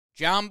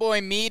John Boy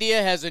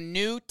Media has a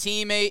new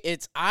teammate.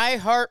 It's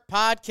iHeart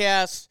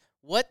Podcasts.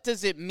 What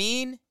does it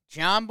mean?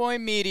 John Boy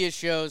Media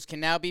shows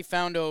can now be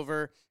found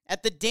over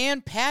at the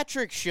Dan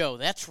Patrick Show.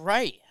 That's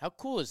right. How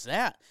cool is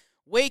that?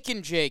 Wake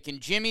and Jake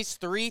and Jimmy's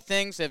Three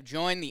Things have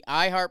joined the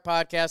iHeart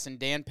Podcast and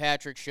Dan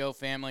Patrick Show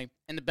family.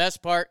 And the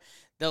best part,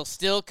 they'll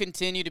still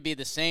continue to be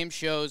the same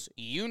shows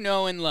you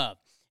know and love.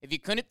 If you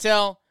couldn't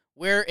tell,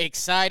 we're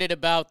excited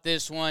about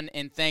this one,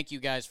 and thank you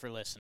guys for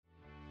listening.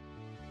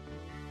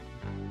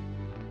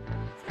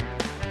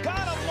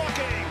 Got him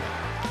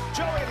looking.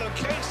 Joey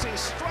Lucchesi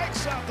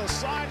strikes out the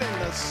side in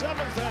the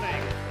seventh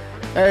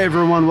inning. Hey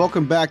everyone,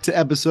 welcome back to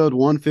episode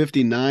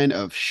 159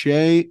 of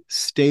Shea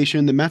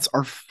Station. The Mets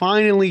are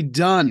finally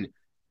done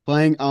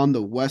playing on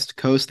the West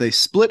Coast. They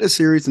split a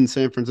series in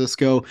San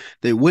Francisco.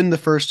 They win the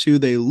first two,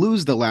 they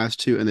lose the last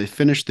two, and they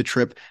finish the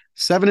trip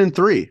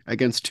 7-3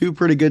 against two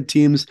pretty good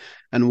teams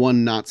and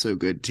one not so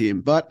good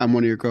team. But I'm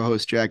one of your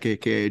co-hosts, Jack,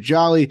 aka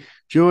Jolly.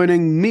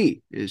 Joining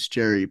me is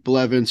Jerry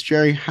Blevins.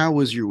 Jerry, how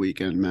was your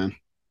weekend, man?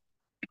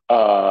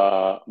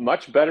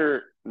 Much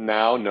better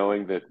now,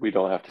 knowing that we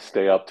don't have to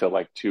stay up till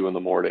like 2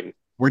 a.m.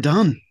 We're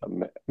done.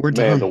 We're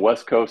done. The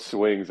West Coast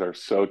swings are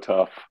so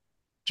tough.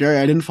 Jerry,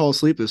 I didn't fall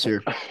asleep this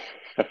year.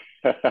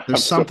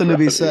 There's something to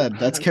be said.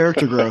 That's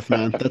character growth,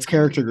 man. That's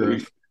character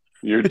growth.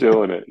 You're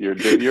doing it.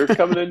 You're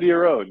coming into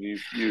your own.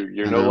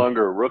 You're no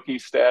longer a rookie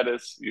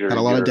status. Got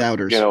a lot of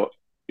doubters.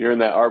 You're in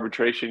that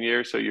arbitration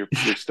year, so you're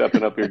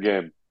stepping up your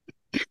game.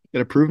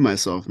 Gotta prove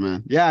myself,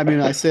 man. Yeah, I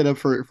mean, I stayed up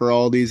for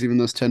all these, even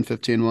those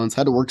 10-15 ones.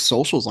 Had to work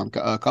socials on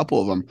a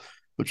couple of them,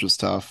 which was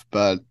tough.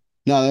 But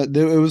no,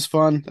 it was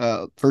fun.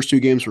 First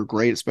two games were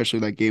great, especially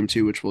that game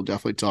 2, which we'll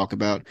definitely talk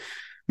about.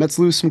 Mets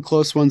lose some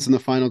close ones in the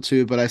final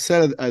 2, but I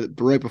said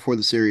right before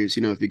the series,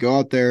 if you go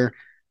out there,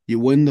 you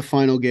win the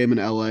final game in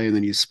LA, and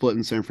then you split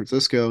in San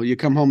Francisco, you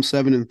come home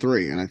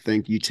 7-3, and I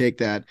think you take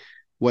that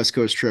West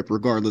Coast trip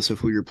regardless of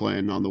who you're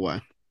playing on the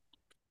way.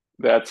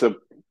 That's a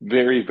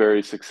very,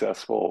 very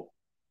successful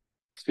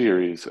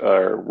series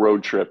or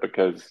road trip,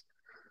 because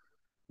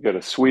you got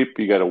to sweep,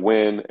 you got to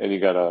win, and you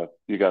got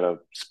to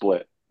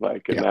split.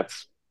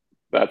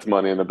 That's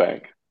money in the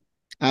bank.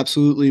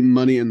 Absolutely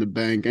money in the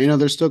bank.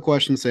 There's still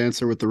questions to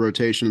answer with the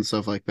rotation and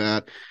stuff like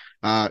that.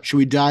 Should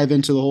we dive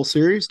into the whole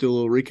series? Do a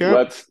little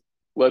recap?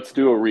 Let's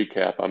do a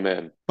recap. I'm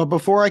in. But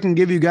before I can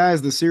give you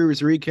guys the series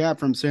recap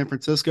from San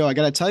Francisco, I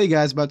got to tell you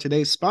guys about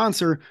today's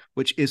sponsor,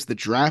 which is the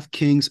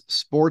DraftKings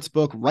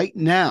Sportsbook. Right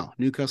now,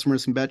 new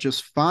customers can bet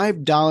just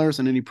 $5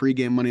 on any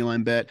pregame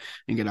moneyline bet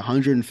and get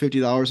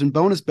 $150 in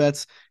bonus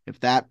bets if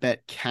that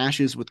bet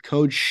cashes with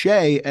code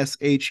SHEA,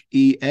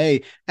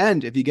 S-H-E-A.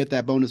 And if you get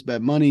that bonus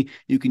bet money,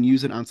 you can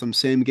use it on some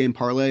same-game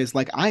parlays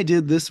like I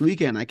did this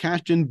weekend. I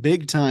cashed in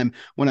big time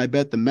when I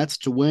bet the Mets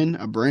to win,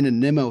 a Brandon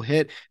Nimmo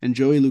hit, and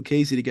Joey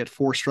Lucchesi to get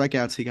 4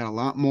 strikeouts. He got a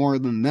lot more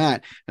than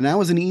that, and that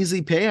was an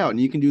easy payout, and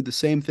you can do the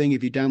same thing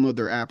if you download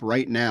their app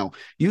right now.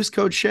 Use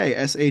code SHEA,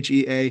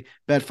 S-H-E-A,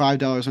 bet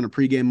 $5 on a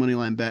pregame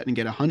moneyline bet and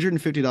get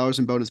 $150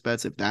 in bonus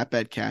bets if that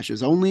bet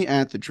cashes, only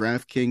at the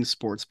DraftKings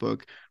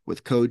Sportsbook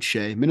with code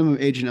SHEA. Minimum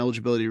age and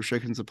eligibility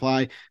restrictions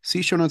apply.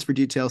 See show notes for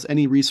details.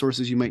 Any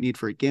resources you might need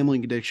for a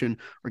gambling addiction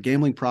or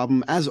gambling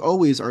problem, as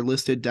always, are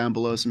listed down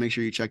below, so make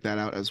sure you check that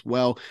out as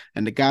well.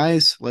 And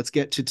guys, let's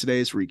get to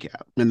today's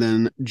recap and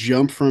then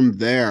jump from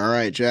there. All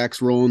right,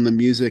 Jack's rolling the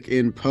music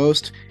in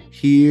post.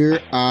 Here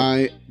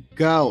I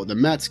go. The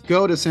Mets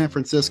go to San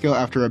Francisco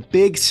after a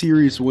big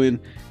series win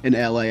in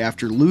LA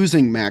after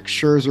losing Max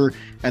Scherzer,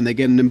 and they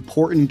get an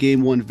important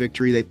Game 1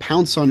 victory. They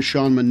pounce on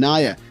Sean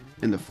Manaea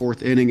in the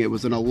 4th inning. It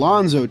was an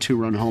Alonso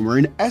 2-run homer,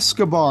 an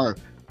Escobar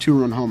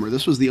 2-run homer.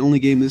 This was the only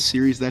game this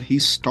series that he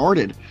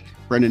started.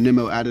 Brandon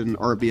Nimmo added an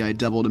RBI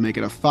double to make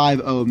it a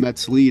 5-0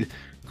 Mets lead.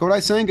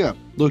 Kodai Senga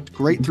looked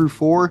great through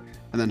 4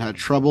 and then had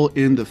trouble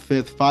in the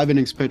 5th. 5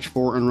 innings pitched,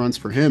 4 earned runs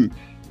for him.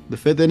 The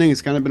 5th inning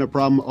has kind of been a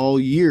problem all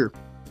year.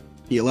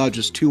 He allowed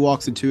just 2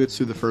 walks and 2 hits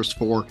through the first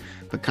 4,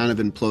 but kind of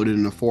imploded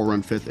in a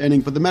 4-run 5th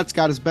inning. But the Mets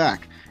got his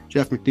back.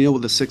 Jeff McNeil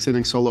with a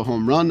 6th-inning solo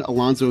home run.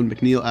 Alonso and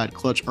McNeil add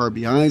clutch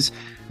RBIs.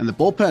 And the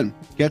bullpen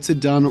gets it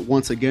done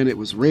once again. It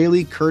was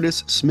Raley,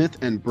 Curtis,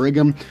 Smith, and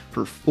Brigham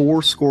for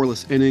 4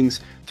 scoreless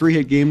innings.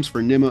 3-hit games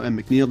for Nimmo and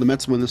McNeil. The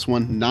Mets win this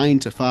one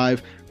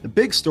 9-5. The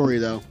big story,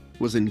 though,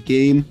 was in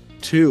Game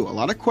 2. A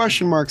lot of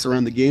question marks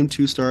around the Game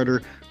 2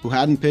 starter who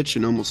hadn't pitched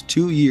in almost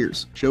 2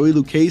 years. Joey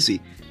Lucchesi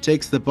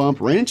takes the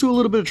bump, ran into a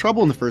little bit of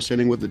trouble in the first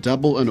inning with a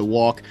double and a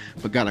walk,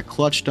 but got a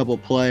clutch double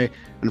play.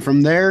 And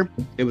from there,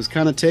 it was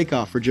kind of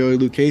takeoff for Joey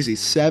Lucchesi.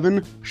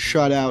 7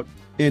 shutout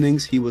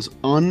innings. He was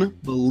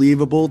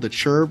unbelievable. The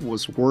chirp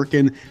was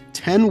working.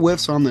 10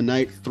 whiffs on the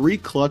night, 3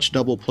 clutch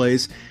double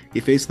plays.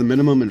 He faced the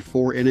minimum in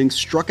 4 innings,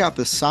 struck out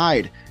the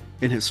side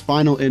in his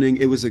final inning.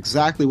 It was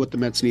exactly what the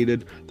Mets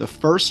needed. The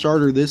first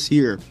starter this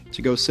year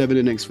to go 7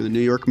 innings for the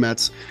New York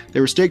Mets. They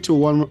were staked to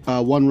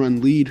a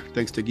one-run lead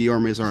thanks to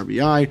Guillorme's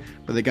RBI,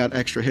 but they got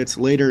extra hits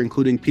later,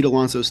 including Pete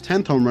Alonso's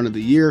 10th home run of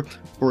the year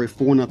for a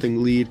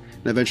 4-0 lead.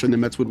 And eventually the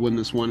Mets would win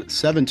this one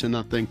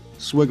 7-0.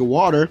 Swig of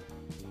water.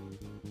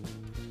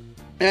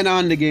 And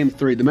on to Game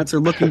 3. The Mets are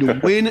looking to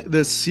win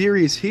the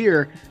series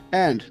here.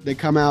 And they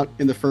come out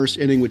in the first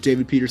inning with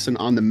David Peterson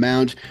on the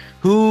mound,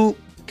 who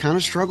kind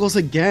of struggles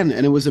again.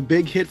 And it was a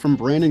big hit from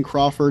Brandon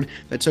Crawford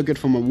that took it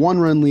from a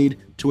 1-run lead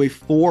to a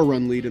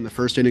 4-run lead in the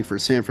first inning for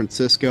San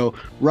Francisco.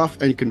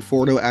 Ruff and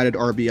Conforto added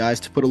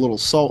RBIs to put a little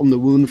salt in the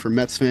wound for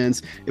Mets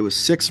fans. It was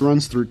 6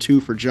 runs through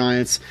 2 for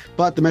Giants,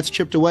 but the Mets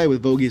chipped away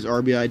with Vogel's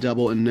RBI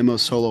double and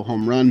Nimmo's solo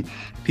home run.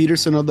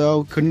 Peterson,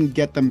 though, couldn't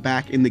get them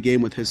back in the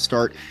game with his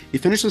start. He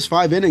finishes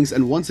 5 innings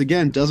and once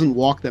again doesn't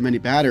walk that many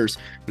batters,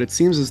 but it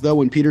seems as though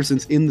when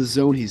Peterson's in the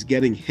zone, he's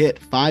getting hit.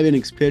 5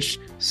 innings pitched,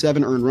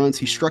 7 earned runs.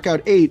 He struck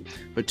out 8,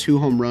 but 2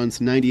 home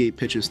runs, 98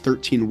 pitches,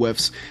 13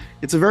 whiffs.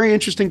 It's a very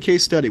interesting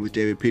case study with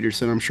David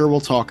Peterson. I'm sure we'll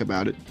talk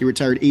about it. He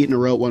retired 8 in a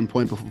row at one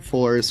point before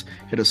Flores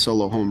hit a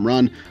solo home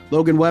run.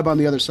 Logan Webb on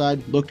the other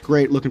side looked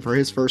great, looking for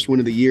his first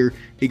win of the year.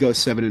 He goes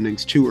 7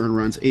 innings, 2 earned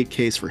runs, 8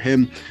 Ks for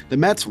him. The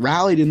Mets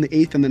rallied in the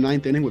 8th and the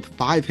 9th inning with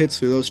 5 hits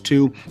through those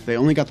 2. They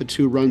only got the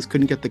 2 runs,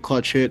 couldn't get the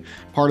clutch hit.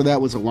 Part of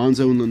that was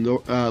Alonso and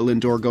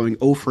Lindor going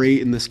 0 for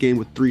 8 in this game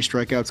with 3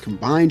 strikeouts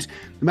combined.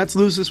 The Mets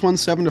lose this one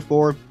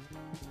 7-4.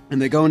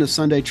 And they go into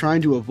Sunday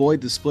trying to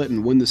avoid the split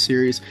and win the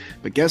series.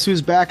 But guess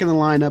who's back in the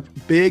lineup?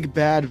 Big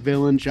bad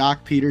villain,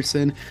 Joc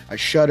Pederson. A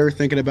shudder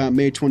thinking about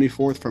May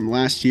 24th from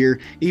last year.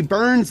 He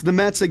burns the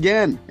Mets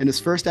again in his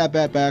first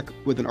at-bat back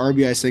with an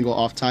RBI single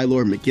off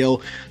Tylor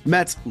Megill.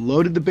 Mets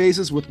loaded the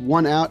bases with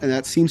 1 out, and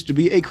that seems to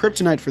be a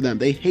kryptonite for them.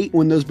 They hate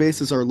when those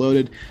bases are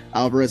loaded.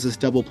 Alvarez's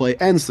double play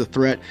ends the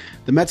threat.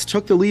 The Mets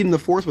took the lead in the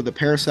 4th with a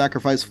pair of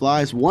sacrifice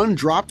flies, one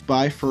dropped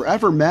by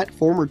forever Met,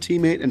 former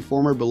teammate and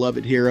former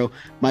beloved hero,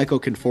 Michael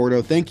Conforto.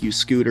 Thank you,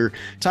 Scooter.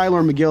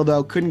 Tylor Megill,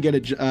 though, couldn't get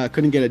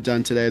it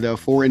done today, though.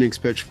 4 innings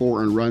pitched,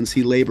 4 earned runs.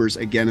 He labors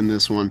again in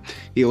this one.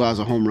 He allows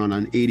a home run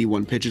on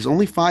 81 pitches,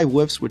 only 5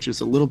 whiffs, which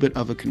is a little bit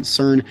of a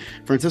concern.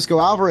 Francisco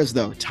Alvarez,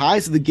 though,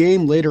 ties the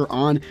game later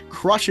on,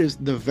 crushes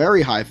the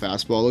very high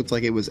fastball. Looks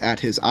like it was at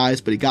his eyes,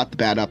 but he got the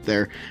bat up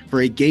there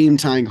for a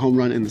game-tying home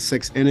run in the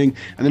 6th inning.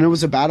 And then it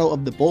was a battle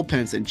of the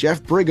bullpens, and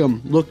Jeff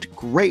Brigham looked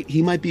great.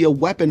 He might be a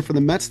weapon for the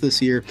Mets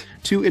this year.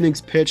 2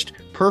 innings pitched,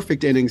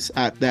 perfect innings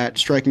at that,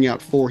 striking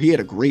out 4. He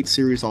had a great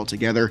series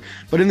altogether,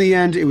 but in the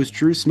end, it was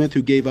Drew Smith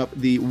who gave up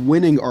the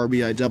winning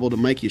RBI double to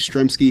Mike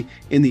Yastrzemski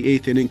in the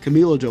 8th inning.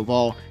 Camilo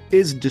Doval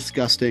is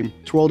disgusting,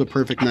 twirled a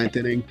perfect 9th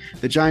inning.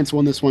 The Giants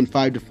won this one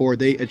 5-4.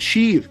 They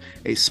achieve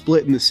a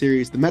split in the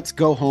series. The Mets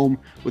go home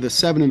with a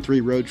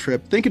 7-3 road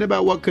trip, thinking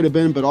about what could have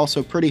been, but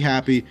also pretty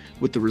happy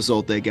with the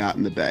result they got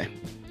in the Bay.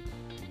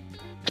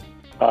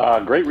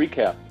 Great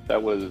recap.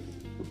 That was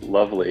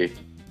lovely.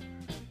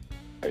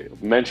 I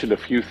mentioned a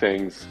few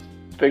things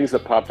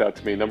that popped out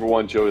to me. Number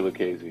 1, Joey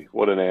Lucchesi.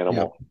 What an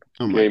animal. Yep.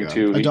 Oh Game God.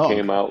 2, he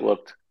came out,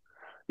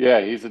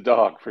 he's a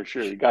dog for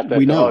sure. He got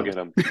that dog in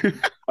him.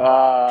 In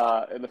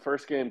the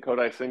first game,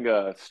 Kodai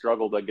Senga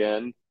struggled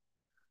again.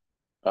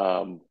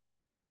 Looks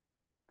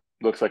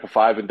like a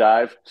 5 and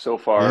dive so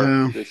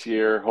far this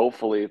year.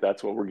 Hopefully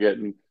that's what we're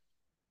getting.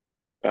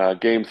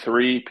 Game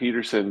 3,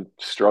 Peterson,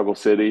 struggle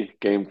city.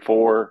 Game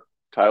 4,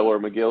 Tylor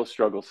Megill,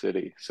 struggle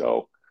city.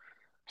 So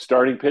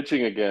starting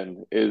pitching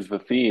again is the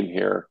theme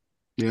here.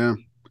 Yeah.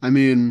 I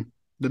mean,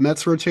 the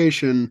Mets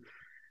rotation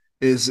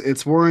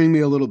it's worrying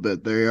me a little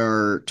bit. They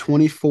are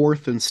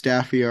 24th in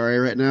staff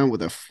ERA right now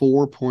with a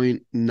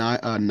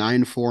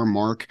 4.94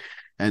 mark,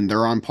 and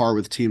they're on par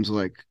with teams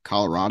like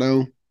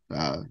Colorado,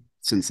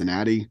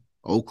 Cincinnati,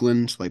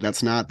 Oakland. Like,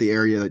 that's not the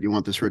area that you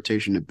want this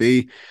rotation to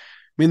be. I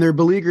mean, they're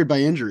beleaguered by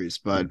injuries,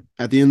 but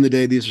at the end of the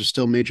day, these are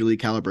still major league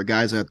caliber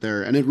guys out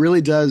there. And it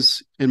really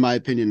does, in my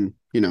opinion,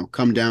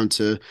 come down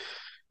to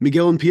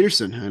Megill and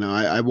Peterson.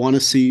 I want to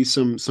see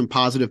some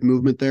positive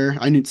movement there.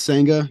 I need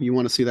Senga. You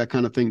want to see that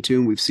kind of thing too.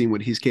 And we've seen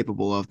what he's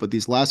capable of. But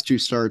these last 2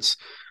 starts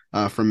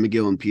from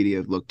Megill and Petey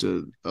have looked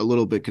a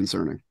little bit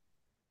concerning.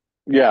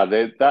 Yeah,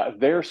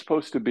 they're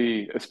supposed to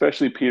be,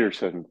 especially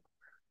Peterson,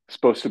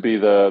 supposed to be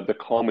the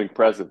calming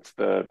presence,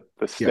 the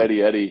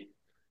steady Eddie,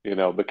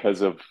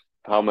 because of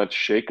how much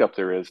shakeup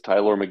there is.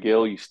 Tylor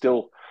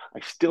Megill, I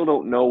still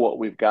don't know what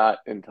we've got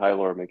in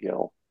Tylor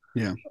Megill.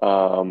 Yeah.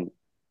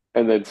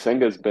 And then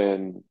Senga's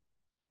been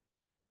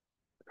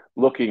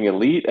looking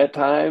elite at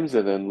times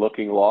and then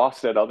looking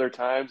lost at other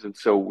times. And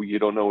so you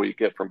don't know what you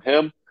get from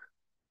him.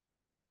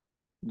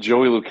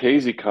 Joey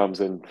Lucchesi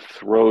comes and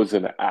throws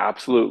an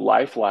absolute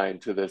lifeline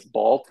to this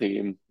ball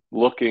team,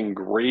 looking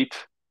great.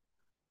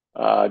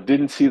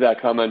 Didn't see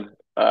that coming.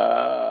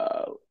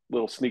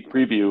 Little sneak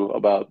preview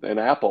about an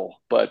apple,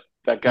 but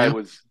that guy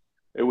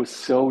it was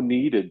so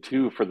needed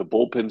too for the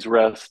bullpen's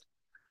rest,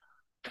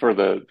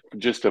 for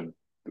just a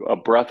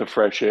breath of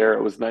fresh air.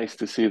 It was nice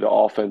to see the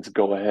offense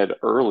go ahead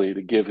early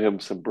to give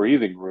him some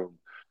breathing room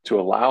to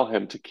allow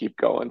him to keep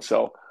going.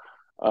 So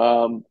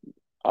I'm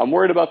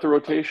worried about the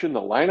rotation.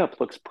 The lineup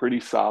looks pretty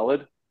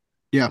solid.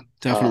 Yeah,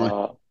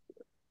 definitely.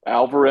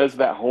 Alvarez,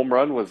 that home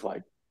run was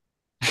like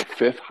the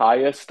 5th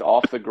highest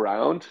off the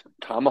ground.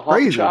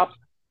 Tomahawk chop.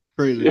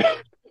 Crazy. Yeah.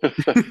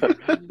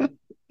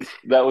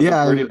 That was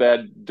a pretty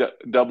bad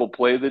double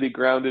play that he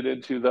grounded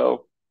into,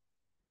 though.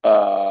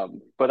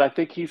 But I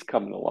think he's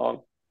coming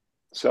along.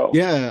 So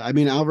Yeah, I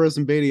mean Alvarez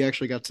and Beatty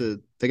actually got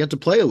to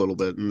play a little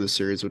bit in this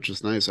series, which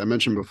is nice. I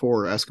mentioned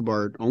before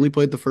Escobar only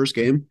played the first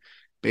game.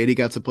 Beatty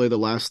got to play the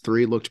last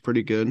three, looked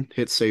pretty good,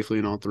 hit safely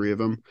in all three of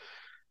them.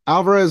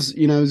 Alvarez,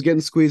 was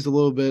getting squeezed a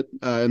little bit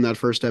in that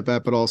first at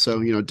bat, but also,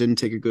 didn't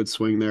take a good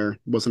swing there.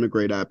 Wasn't a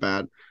great at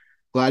bat.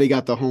 Glad he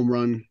got the home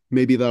run.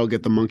 Maybe that'll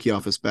get the monkey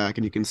off his back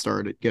and he can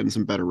start getting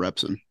some better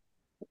reps in.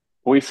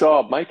 we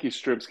saw Mikey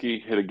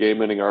Stripsky hit a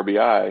game-winning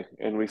RBI,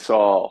 and we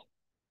saw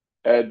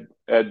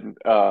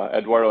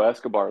Eduardo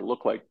Escobar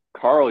look like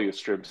Carl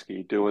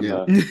Yastrzemski doing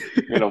Yeah.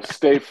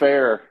 stay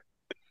fair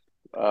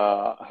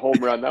home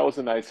run. That was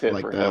a nice hit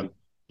Like for that. him.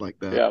 Like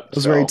that. Yeah, That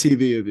was very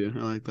TV of you. I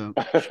like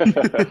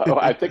that.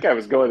 I think I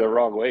was going the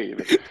wrong way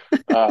even.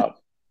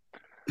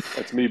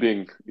 That's me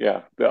being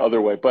the other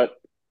way. But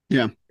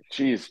Yeah.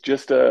 geez,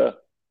 just glad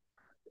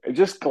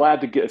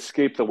to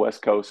escape the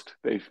West Coast.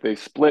 They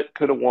split,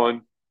 could have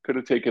won, could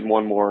have taken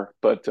one more,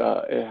 but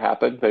it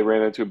happened. They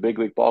ran into a big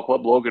league ball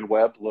club. Logan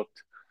Webb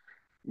looked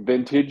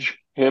vintage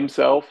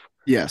himself.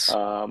 Yes.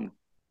 Bullpen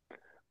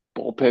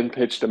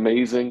pitched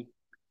amazing.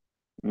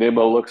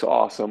 Nimmo looks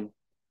awesome.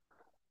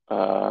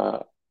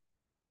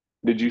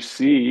 Did you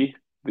see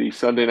the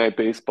Sunday Night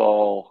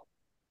Baseball?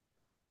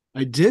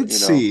 I did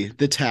see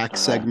the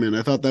tax segment.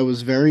 I thought that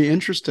was very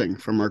interesting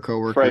from our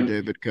coworker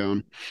David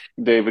Cohn.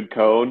 David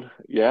Cohn,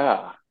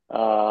 yeah,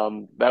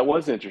 that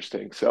was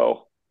interesting.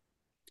 So,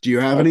 do you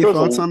have any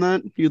thoughts on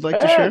that you'd like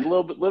to share? A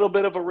little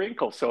bit of a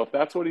wrinkle. So, if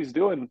that's what he's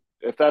doing,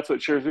 if that's what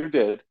Scherzer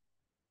did,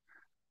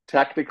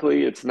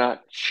 technically it's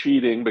not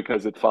cheating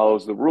because it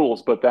follows the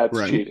rules, but that's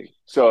cheating.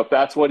 So, if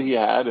that's what he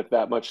had, if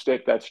that much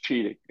stick, that's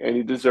cheating, and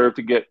he deserved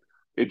to get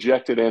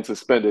ejected and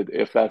suspended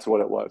if that's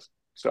what it was.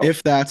 So,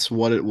 if that's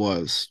what it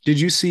was, did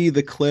you see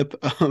the clip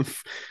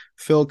of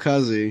Phil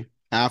Cuzzy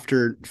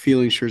after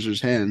feeling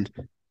Scherzer's hand,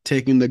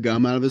 taking the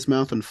gum out of his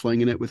mouth and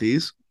flinging it with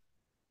ease?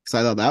 Because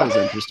I thought that was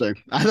interesting.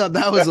 I thought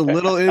that was a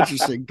little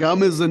interesting.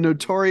 Gum is a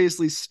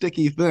notoriously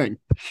sticky thing.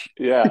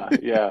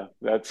 Yeah,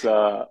 that's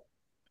a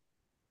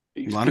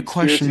lot of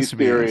questions to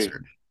be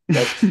answered.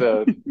 That's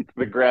the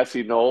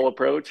grassy knoll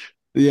approach.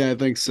 Yeah, I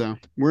think so.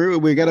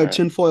 We got our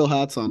tinfoil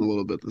hats on a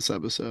little bit this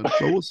episode.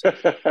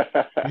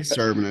 He's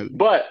serving it.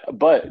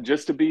 But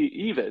just to be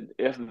even,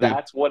 if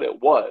that's what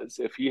it was,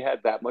 if he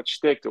had that much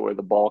stick to where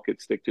the ball could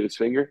stick to his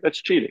finger,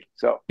 that's cheating.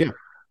 So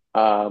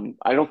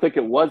I don't think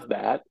it was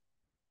that.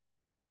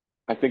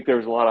 I think there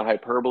was a lot of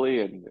hyperbole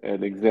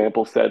and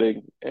example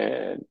setting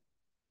and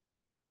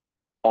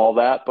all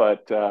that.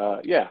 But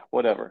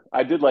whatever.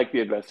 I did like the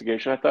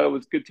investigation. I thought it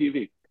was good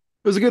TV.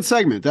 It was a good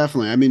segment,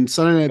 definitely. I mean,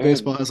 Sunday Night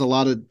Baseball has a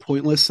lot of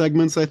pointless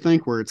segments, I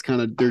think, where it's kind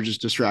of they're just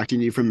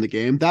distracting you from the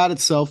game. That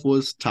itself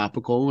was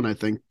topical and I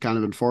think kind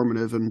of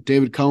informative. And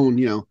David Cohn,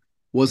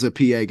 was a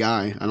PA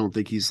guy. I don't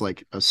think he's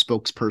like a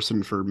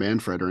spokesperson for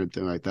Manfred or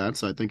anything like that.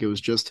 So I think it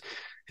was just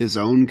his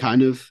own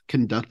kind of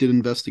conducted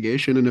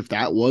investigation. And if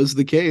that was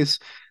the case,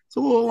 it's a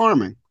little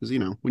alarming because,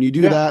 when you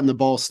do that and the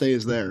ball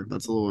stays there,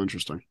 that's a little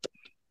interesting.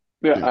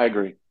 Yeah. I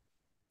agree.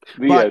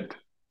 The end.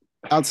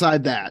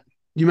 Outside that,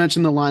 you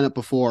mentioned the lineup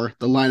before.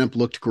 The lineup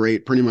looked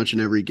great pretty much in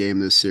every game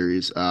this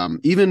series.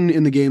 Even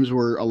in the games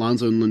where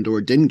Alonso and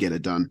Lindor didn't get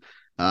it done,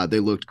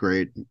 they looked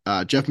great.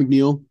 Jeff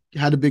McNeil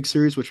had a big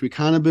series, which we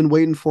kind of been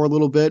waiting for a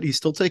little bit. He's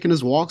still taking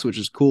his walks, which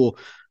is cool,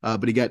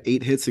 but he got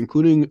 8 hits,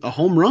 including a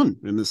home run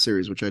in this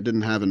series, which I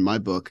didn't have in my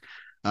book.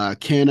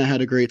 Canna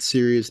had a great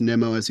series.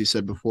 Nimmo, as you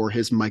said before,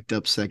 his mic'd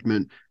up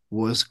segment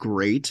was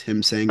great.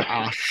 Him saying,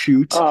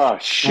 shoot.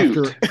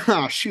 Shoot.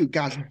 After, shoot,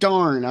 gosh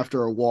darn,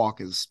 after a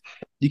walk is...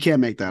 You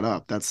can't make that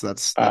up. That's a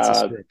script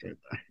right there.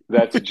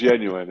 That's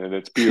genuine and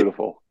it's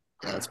beautiful.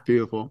 That's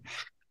beautiful.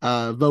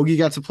 Vogie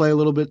got to play a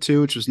little bit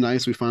too, which was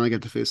nice. We finally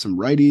got to face some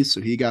righties, so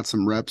he got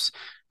some reps.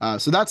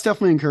 So that's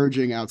definitely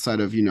encouraging outside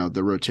of,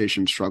 the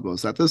rotation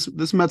struggles that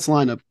this Mets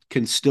lineup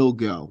can still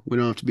go. We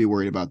don't have to be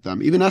worried about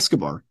them. Even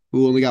Escobar,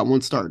 who only got one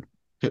start,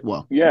 hit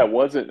well. Yeah, it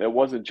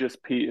wasn't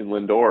just Pete and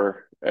Lindor.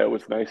 It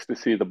was nice to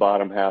see the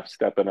bottom half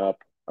stepping up.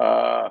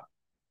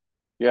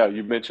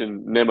 You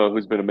mentioned Nimmo,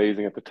 who's been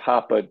amazing at the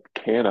top, but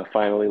Canna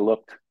finally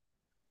looked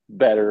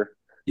better.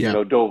 Yeah.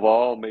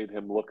 Doval made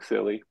him look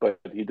silly, but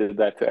he did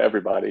that to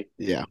everybody.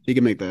 Yeah, he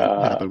can make that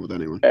happen with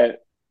anyone. And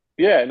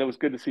it was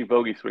good to see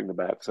Vogie swing the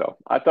bat. So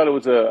I thought it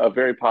was a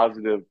very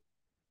positive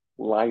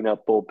lineup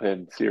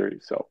bullpen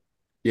series. So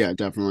yeah,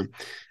 definitely.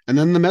 And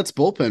then the Mets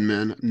bullpen,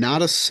 man,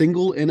 not a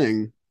single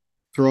inning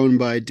thrown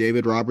by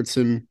David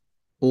Robertson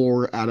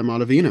or Adam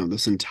Ottavino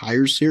this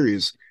entire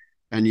series,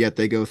 and yet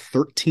they go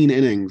 13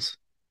 innings.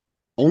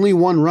 Only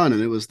one run,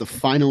 and it was the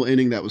final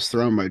inning that was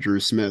thrown by Drew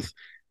Smith.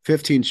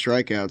 15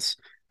 strikeouts.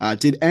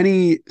 Did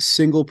any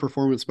single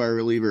performance by a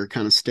reliever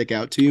kind of stick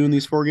out to you in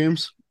these 4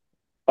 games?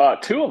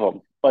 2 of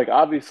them. Like,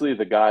 obviously,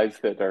 the guys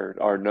that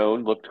are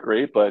known looked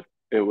great, but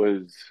it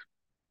was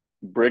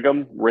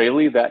Brigham,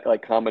 Raley, that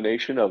like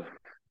combination of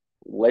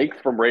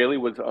length from Raley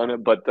was on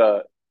it, but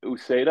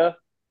Uceta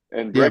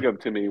and Brigham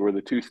to me were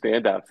the 2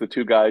 standouts, the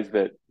 2 guys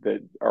that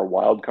are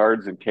wild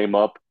cards and came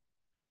up.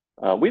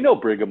 We know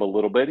Brigham a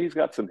little bit. He's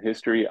got some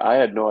history. I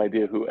had no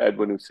idea who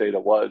Edwin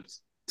Uceta was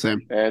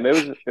Same. and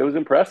it was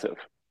impressive.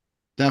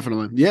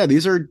 Definitely. Yeah,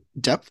 these are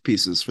depth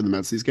pieces for the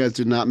Mets. These guys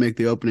did not make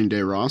the opening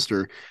day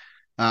roster.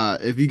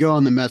 If you go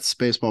on the Mets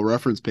baseball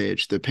reference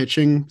page, the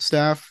pitching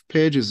staff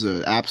page is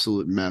an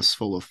absolute mess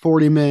full of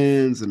 40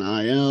 mins and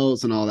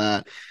ILs and all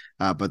that.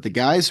 But the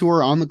guys who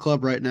are on the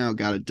club right now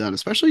got it done.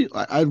 Especially,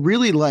 I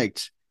really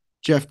liked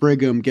Jeff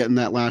Brigham getting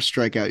that last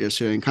strikeout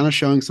yesterday and kind of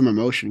showing some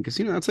emotion because,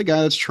 that's a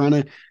guy that's trying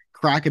to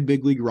crack a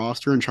big league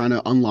roster and trying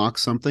to unlock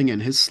something.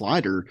 And his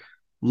slider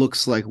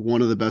looks like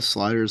one of the best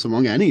sliders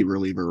among any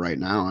reliever right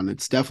now. And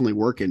it's definitely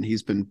working.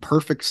 He's been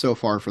perfect so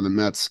far for the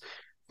Mets.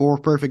 4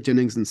 perfect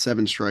innings and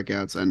 7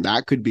 strikeouts. And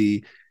that could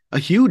be a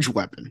huge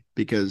weapon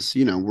because,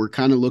 we're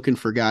kind of looking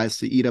for guys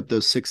to eat up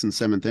those 6th and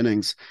 7th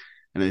innings.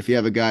 And if you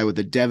have a guy with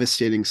a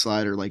devastating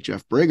slider like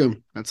Jeff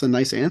Brigham, that's a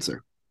nice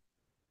answer.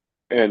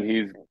 And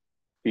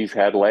he's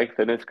had length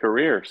in his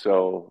career.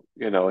 So,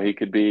 he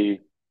could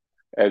be,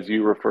 as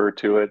you refer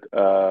to it,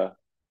 a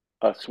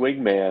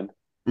swing man.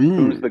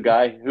 Who's the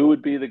guy? Who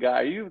would be the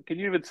guy? Can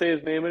you even say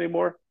his name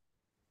anymore?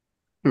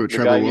 Who,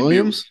 Trevor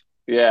Williams?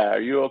 Yeah.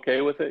 Are you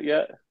okay with it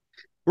yet?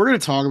 We're going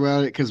to talk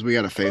about it because we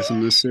got to face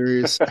him this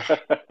series.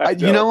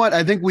 You know what?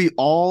 I think we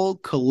all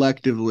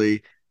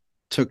collectively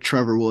took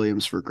Trevor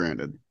Williams for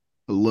granted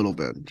a little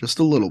bit, just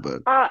a little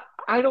bit. I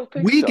don't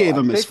think we so. gave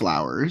him his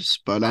flowers,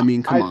 but I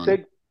mean, come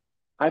on.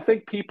 I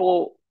think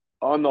people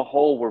on the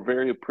whole were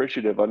very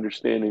appreciative,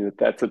 understanding that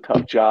that's a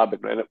tough job.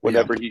 And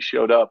whenever he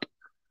showed up,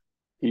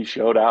 he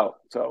showed out.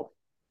 So,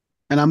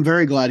 and I'm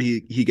very glad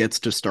he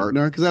gets to start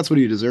now because that's what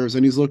he deserves,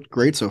 and he's looked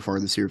great so far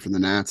this year for the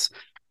Nats.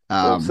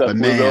 Seth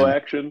Lugo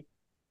action.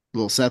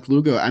 Little Seth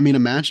Lugo. I mean,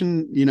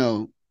 imagine,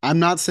 I'm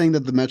not saying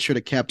that the Mets should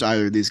have kept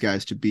either of these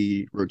guys to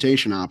be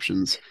rotation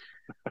options.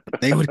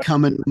 They would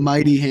come in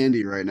mighty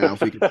handy right now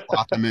if we could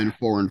slot them in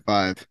 4 and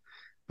 5.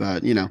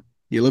 But,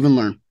 you live and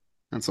learn.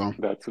 That's all.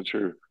 That's the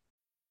truth.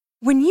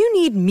 When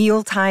you need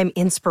mealtime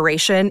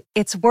inspiration,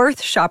 it's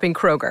worth shopping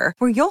Kroger,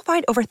 where you'll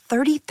find over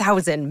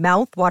 30,000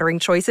 mouth-watering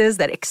choices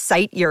that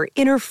excite your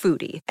inner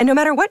foodie. And no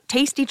matter what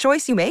tasty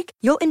choice you make,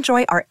 you'll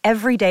enjoy our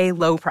everyday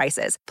low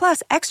prices,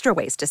 plus extra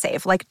ways to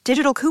save, like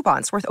digital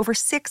coupons worth over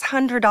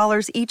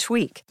 $600 each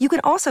week. You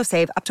can also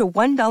save up to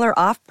 $1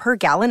 off per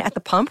gallon at the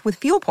pump with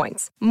fuel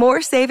points.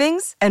 More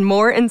savings and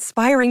more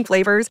inspiring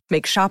flavors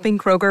make shopping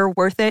Kroger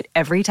worth it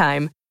every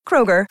time.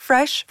 Kroger,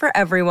 fresh for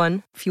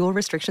everyone. Fuel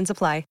restrictions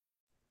apply.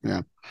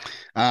 Yeah.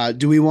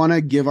 Do we want to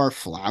give our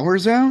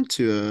flowers out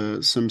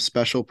to some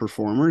special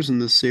performers in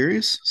this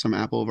series? Some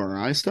apple of our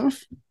eye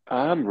stuff?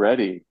 I'm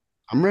ready.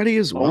 I'm ready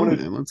as well,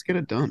 man. Let's get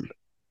it done.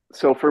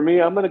 So for me,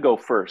 I'm going to go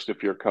first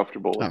if you're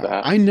comfortable with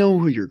that. I know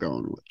who you're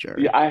going with,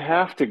 Jerry. Yeah, I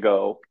have to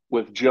go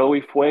with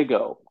Joey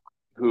Fuego,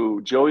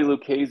 Joey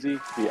Lucchesi,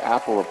 the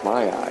apple of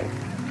my eye.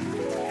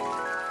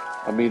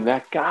 I mean,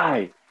 that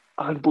guy,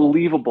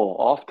 unbelievable.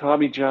 Off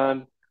Tommy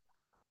John.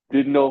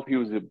 Didn't know if he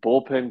was a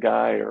bullpen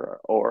guy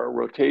or a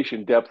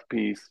rotation depth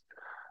piece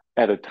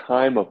at a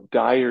time of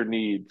dire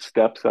need,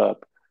 steps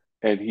up,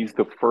 and he's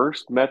the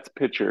first Mets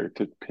pitcher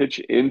to pitch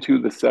into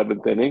the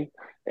 7th inning,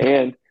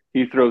 and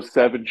he throws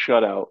 7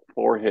 shutout,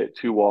 4 hit,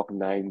 2 walk,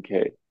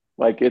 9K.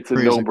 Like, it's a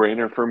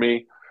no-brainer for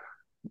me.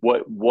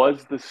 What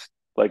was the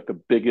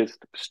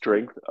biggest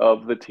strength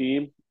of the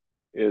team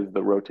is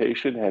the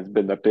rotation has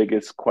been the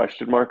biggest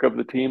question mark of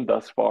the team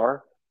thus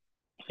far.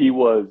 He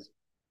was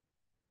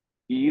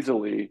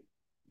easily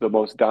the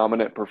most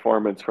dominant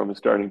performance from a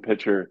starting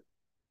pitcher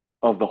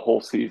of the whole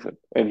season.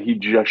 And he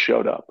just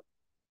showed up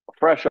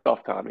fresh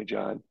off Tommy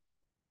John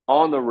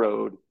on the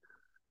road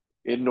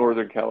in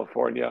Northern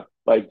California,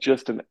 like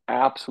just an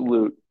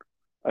absolute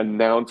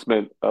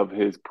announcement of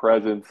his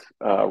presence,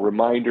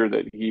 reminder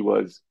that he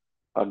was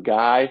a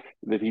guy,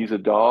 that he's a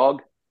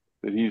dog,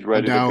 that he's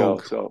ready to go.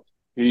 So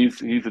he's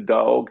a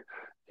dog.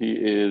 He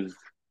is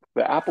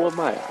the apple of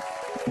my eye.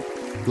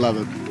 Love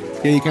it.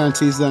 Yeah, you kind of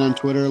teased that on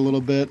Twitter a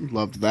little bit.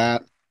 Loved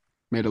that.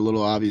 Made it a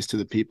little obvious to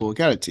the people.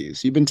 Got to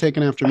tease. You've been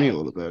taking after me a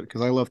little bit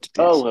because I love to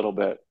tease. A little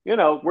bit.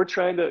 We're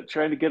trying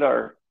to get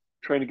our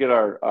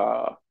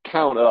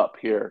count up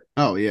here.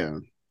 Oh yeah,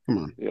 come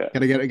on. Yeah,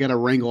 gotta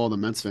wrangle all the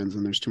Mets fans,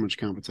 and there's too much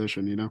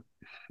competition.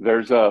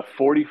 There's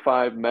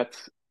 45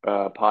 Mets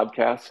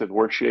podcasts at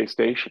Workshare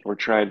Station. We're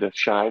trying to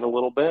shine a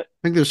little bit. I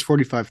think there's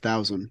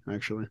 45,000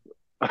 actually.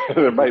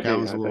 There might be a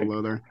little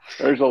low there.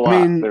 There's a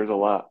lot. There's a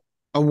lot.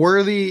 A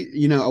worthy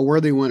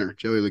winner,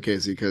 Joey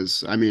Lucchesi,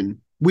 because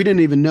we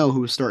didn't even know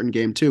who was starting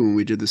game 2 when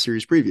we did the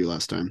series preview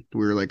last time.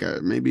 We were like,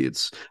 maybe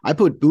it's. I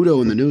put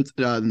Budo in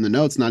the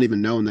notes, not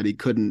even knowing that he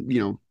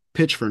couldn't,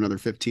 pitch for another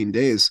 15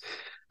 days.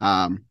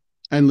 And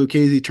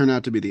Lucchesi turned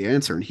out to be the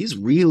answer, and he's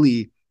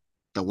really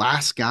the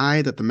last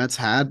guy that the Mets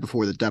had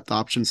before the depth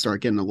options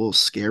start getting a little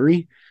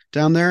scary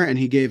down there, and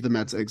he gave the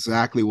Mets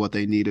exactly what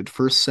they needed.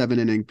 First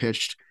 7-inning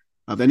pitched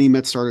of any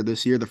Mets starter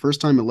this year. The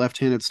first time a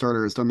left-handed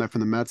starter has done that for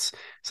the Mets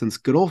since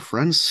good old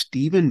friend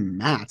Steven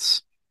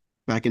Matz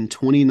back in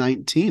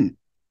 2019.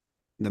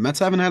 The Mets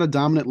haven't had a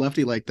dominant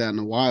lefty like that in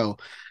a while,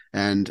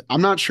 and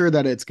I'm not sure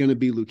that it's going to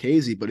be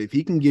Lucchesi, but if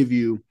he can give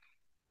you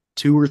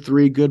 2 or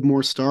 3 good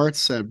more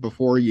starts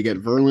before you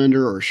get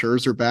Verlander or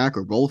Scherzer back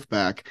or both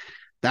back,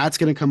 that's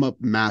going to come up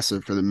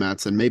massive for the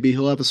Mets, and maybe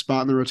he'll have a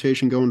spot in the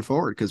rotation going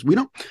forward because we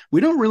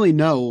don't really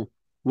know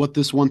what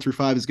this 1 through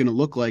 5 is going to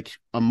look like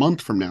a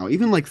month from now,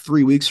 even like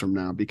 3 weeks from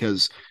now,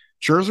 because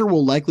Scherzer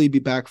will likely be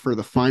back for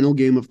the final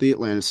game of the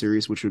Atlanta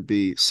series, which would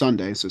be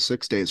Sunday, so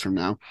 6 days from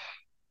now.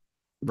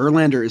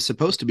 Verlander is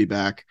supposed to be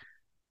back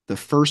the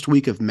first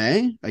week of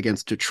May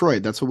against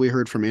Detroit. That's what we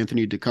heard from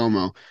Anthony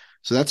DeComo.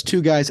 So that's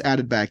 2 guys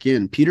added back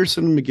in.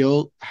 Peterson and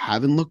McGill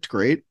haven't looked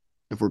great,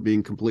 if we're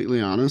being completely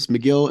honest.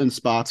 McGill in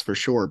spots for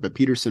sure, but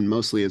Peterson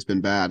mostly has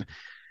been bad.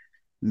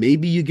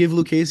 Maybe you give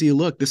Lucchesi a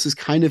look. This is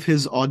kind of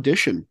his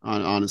audition,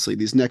 honestly.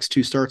 These next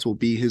 2 starts will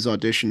be his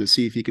audition to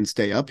see if he can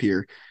stay up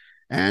here.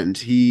 And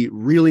he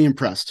really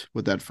impressed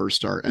with that first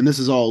start. And this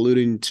is all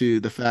alluding to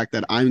the fact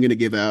that I'm going to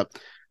give out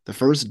the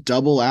first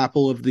double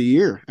apple of the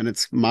year,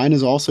 and mine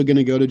is also going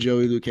to go to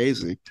Joey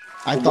Lucchesi.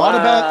 I thought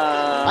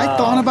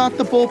about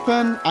the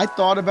bullpen. I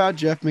thought about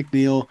Jeff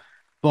McNeil,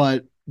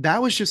 but that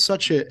was just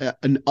such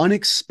an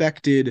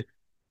unexpected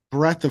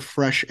breath of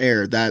fresh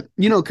air that,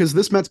 because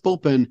this Mets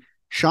bullpen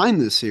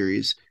shined this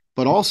series,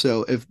 but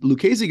also if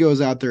Lucchesi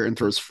goes out there and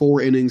throws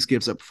 4 innings,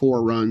 gives up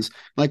 4 runs,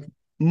 like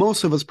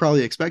most of us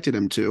probably expected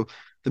him to,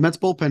 the Mets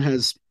bullpen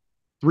has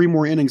 3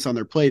 more innings on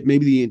their plate.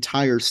 Maybe the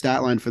entire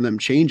stat line for them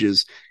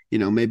changes.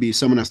 Maybe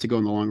someone has to go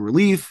in the long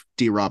relief.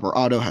 D-Rob or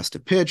Otto has to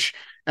pitch.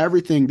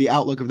 Everything, the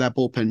outlook of that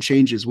bullpen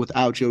changes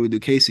without Joey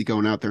Lucchesi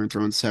going out there and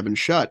throwing 7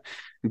 shut,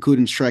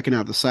 including striking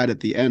out the side at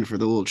the end for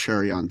the little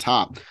cherry on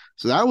top.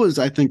 So that was,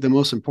 I think, the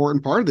most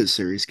important part of this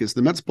series because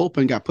the Mets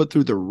bullpen got put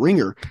through the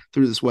ringer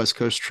through this West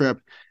Coast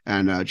trip,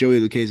 and Joey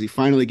Lucchesi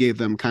finally gave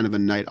them kind of a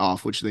night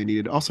off, which they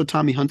needed. Also,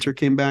 Tommy Hunter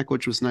came back,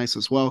 which was nice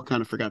as well.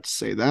 Kind of forgot to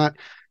say that.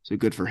 So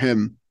good for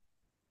him.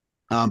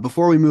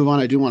 Before we move on,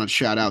 I do want to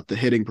shout out the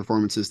hitting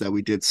performances that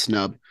we did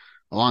snub.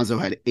 Alonso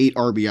had 8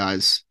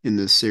 RBIs in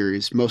this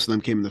series. Most of them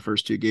came in the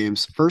first 2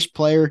 games. First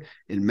player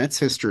in Mets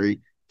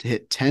history to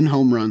hit 10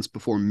 home runs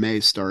before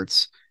May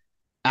starts.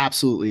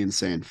 Absolutely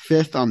insane.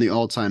 5th on the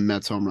all-time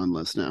Mets home run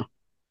list now.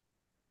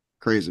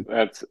 Crazy.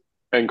 That's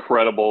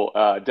incredible.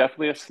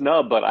 Definitely a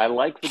snub, but I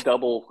like the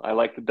double. I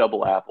like the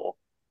double apple.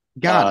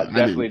 Got it.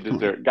 Definitely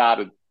deserve. Got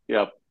it.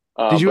 Yep.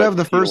 Did you have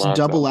the first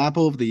double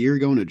apple of the year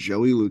going to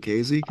Joey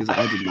Lucchesi? Because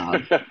I did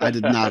not. I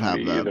did not have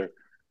that.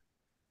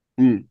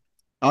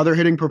 Other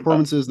hitting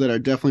performances that are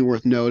definitely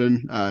worth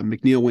noting.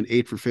 McNeil went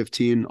 8 for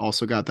 15,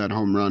 also got that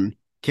home run.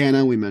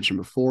 Canna, we mentioned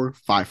before,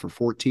 5 for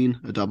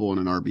 14, a double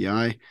and an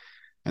RBI.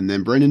 And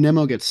then Brandon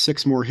Nimmo gets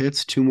 6 more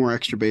hits, 2 more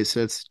extra base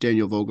hits.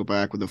 Daniel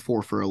Vogelback with a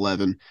 4 for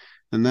 11.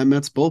 And that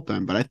Mets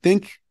bullpen. But I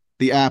think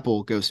the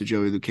apple goes to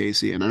Joey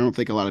Lucchesi, and I don't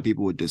think a lot of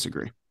people would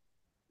disagree.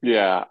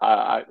 Yeah,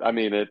 I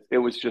mean, it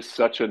was just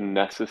such a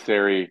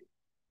necessary,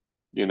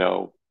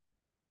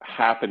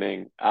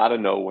 happening out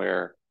of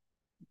nowhere,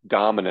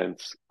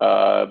 dominance,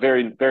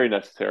 very, very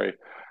necessary.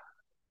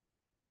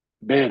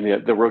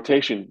 Man, the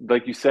rotation,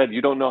 like you said,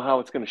 you don't know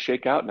how it's going to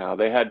shake out now.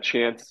 They had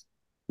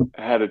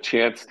a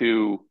chance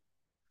to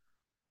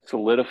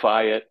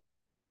solidify it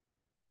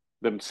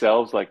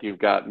themselves. Like you've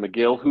got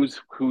McGill,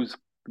 whose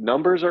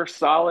numbers are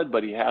solid,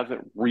 but he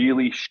hasn't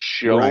really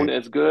shown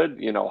as good.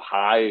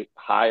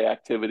 High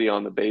activity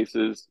on the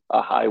bases,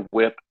 a high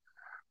whip.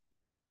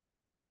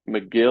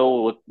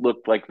 McGill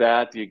looked like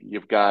that.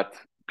 You've got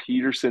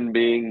Peterson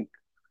being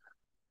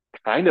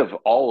kind of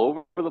all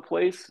over the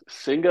place.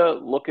 Senga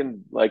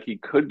looking like he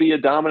could be a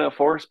dominant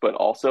force, but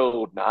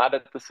also not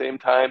at the same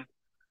time.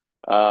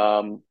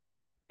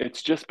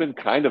 It's just been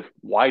kind of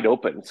wide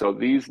open. So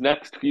these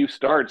next few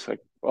starts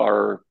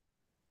are,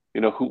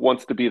 who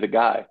wants to be the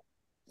guy?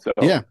 So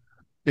yeah,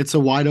 it's a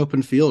wide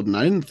open field, and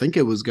I didn't think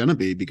it was going to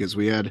be because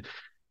we had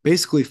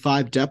basically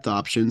 5 depth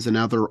options, and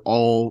now they're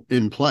all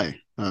in play.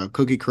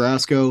 Cookie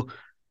Carrasco,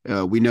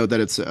 we know that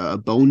it's a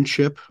bone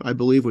chip, I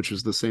believe, which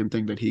is the same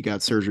thing that he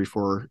got surgery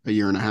for a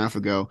year and a half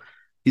ago.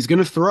 He's going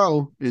to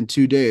throw in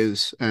 2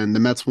 days, and the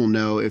Mets will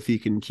know if he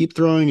can keep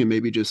throwing and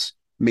maybe just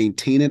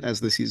maintain it as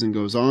the season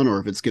goes on, or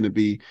if it's going to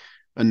be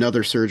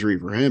another surgery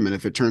for him. And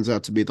if it turns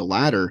out to be the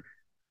latter,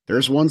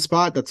 there's one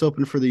spot that's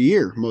open for the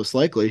year, most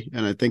likely.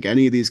 And I think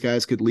any of these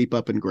guys could leap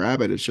up and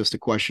grab it. It's just a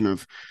question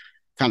of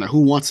kind of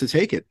who wants to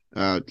take it.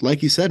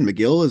 Like you said,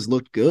 McGill has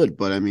looked good,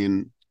 but I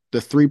mean, the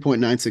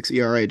 3.96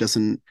 ERA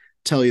doesn't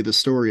tell you the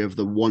story of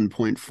the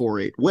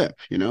 1.48 whip.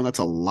 That's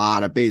a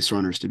lot of base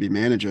runners to be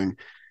managing.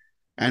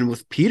 And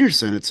with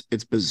Peterson,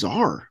 it's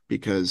bizarre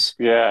because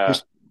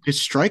his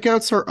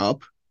strikeouts are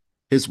up,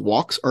 his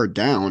walks are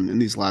down in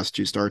these last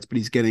 2 starts, but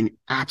he's getting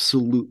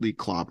absolutely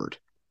clobbered.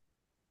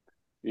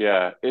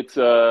 Yeah, it's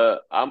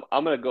I'm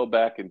gonna go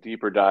back and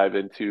deeper dive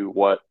into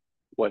what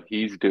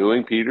he's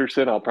doing,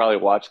 Peterson. I'll probably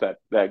watch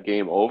that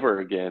game over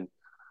again.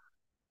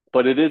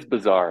 But it is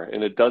bizarre,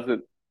 and it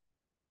doesn't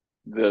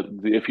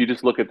if you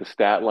just look at the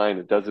stat line,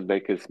 it doesn't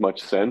make as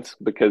much sense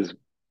because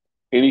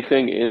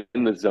anything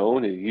in the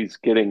zone, he's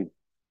getting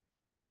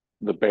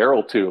the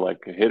barrel to, like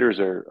hitters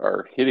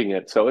are hitting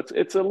it. So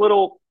it's a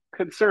little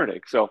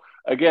concerning. So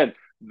again,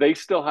 they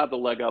still have the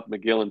leg up,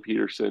 McGill and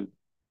Peterson.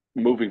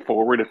 moving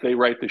forward. If they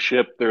right the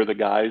ship, they're the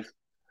guys.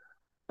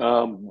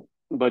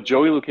 But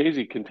Joey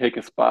Lucchesi can take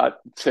a spot.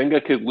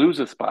 Senga could lose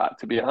a spot,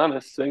 to be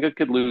honest. Senga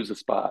could lose a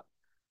spot.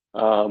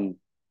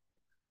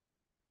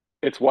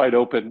 It's wide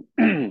open.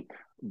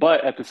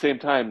 But at the same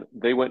time,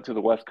 they went to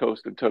the West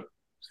Coast and took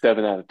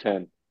 7 out of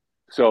 10.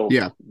 So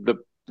Yeah. the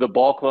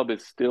ball club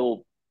is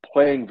still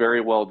playing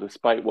very well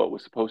despite what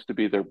was supposed to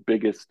be their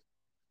biggest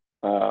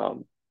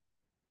win,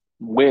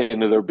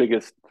 or their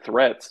biggest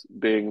threats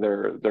being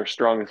their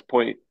strongest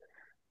point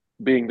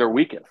being their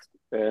weakest.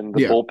 And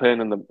the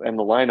bullpen and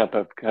the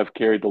lineup have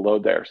carried the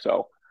load there.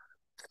 So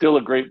still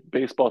a great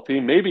baseball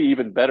team, maybe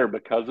even better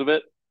because of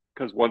it,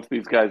 because once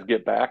these guys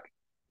get back.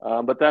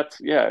 But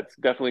it's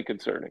definitely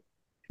concerning.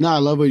 No, I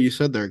love what you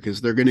said there, because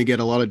they're going to get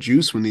a lot of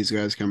juice when these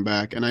guys come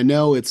back. And I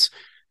know it's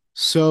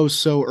so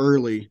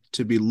early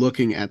to be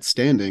looking at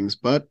standings,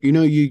 but,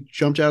 you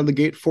jumped out of the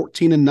gate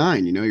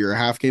 14-9. You're a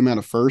half game out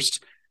of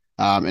first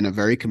in a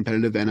very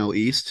competitive NL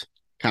East.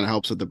 Kind of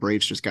helps that the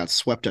Braves just got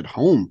swept at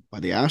home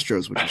by the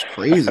Astros, which is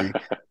crazy.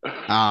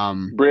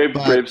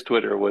 Braves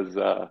Twitter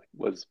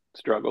was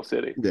struggle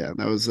city. Yeah,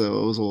 that was a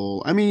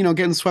little. I mean,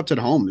 getting swept at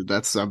home.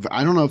 I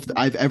don't know if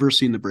I've ever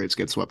seen the Braves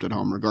get swept at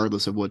home,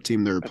 regardless of what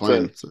team they're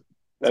playing.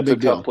 That's a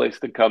tough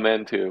place to come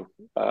into.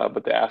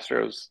 But the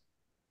Astros,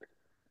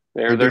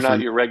 they're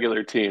not your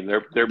regular team.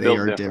 They're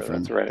built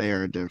different. That's right. They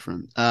are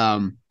different.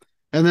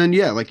 And then,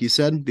 like you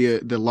said,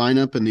 the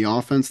lineup and the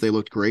offense, they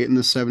looked great in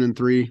the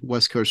 7-3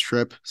 West Coast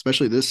trip,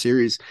 especially this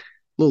series.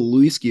 Little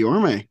Luis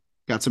Guillorme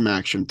got some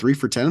action, 3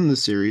 for 10 in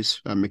this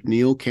series.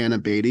 McNeil, Canna,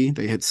 Beatty,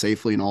 they hit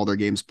safely in all their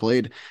games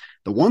played.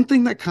 The one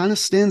thing that kind of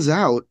stands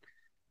out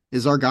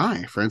is our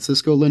guy,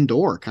 Francisco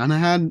Lindor. Kind of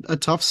had a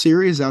tough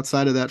series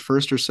outside of that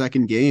first or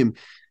second game.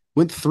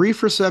 Went 3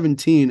 for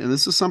 17, and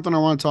this is something I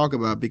want to talk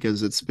about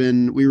because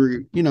we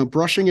were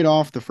brushing it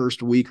off the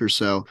first week or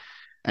so.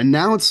 And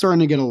now it's starting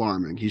to get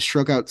alarming. He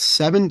struck out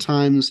 7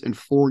 times in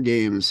 4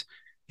 games.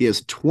 He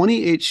has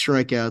 28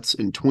 strikeouts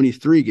in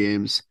 23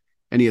 games,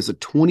 and he has a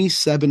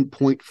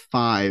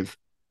 27.5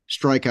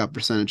 strikeout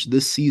percentage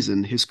this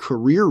season. His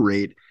career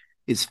rate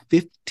is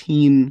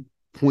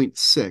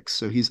 15.6,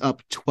 so he's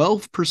up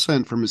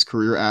 12% from his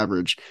career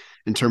average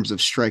in terms of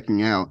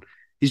striking out.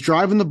 He's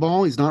driving the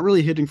ball. He's not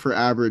really hitting for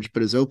average,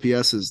 but his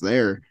OPS is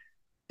there.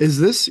 Is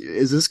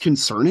this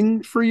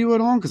concerning for you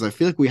at all? Because I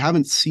feel like we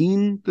haven't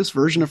seen this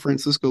version of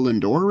Francisco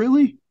Lindor,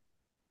 really.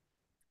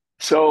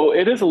 So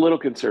it is a little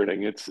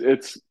concerning. It's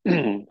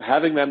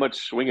having that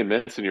much swing and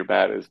miss in your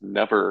bat is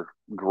never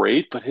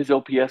great, but his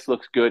OPS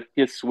looks good.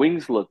 His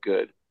swings look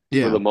good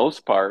for the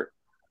most part.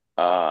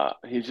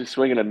 He's just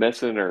swinging and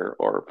missing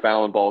or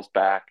fouling balls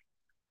back.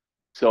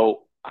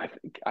 So I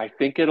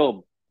think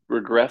it'll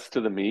regress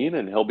to the mean,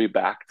 and he'll be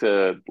back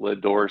to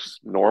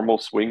Lindor's normal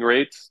swing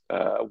rates,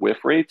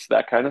 whiff rates,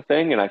 that kind of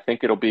thing. And I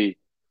think it'll be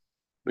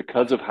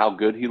because of how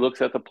good he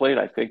looks at the plate.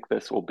 I think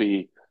this will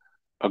be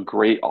a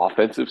great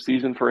offensive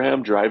season for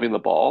him, driving the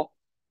ball.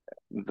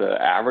 The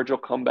average will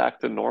come back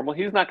to normal.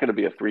 He's not going to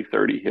be a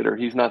 330 hitter.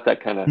 He's not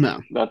that kind of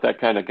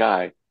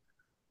guy.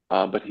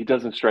 But he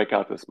doesn't strike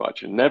out this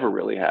much and never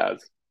really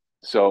has.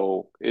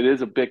 So it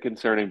is a bit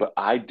concerning, but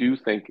I do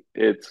think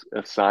it's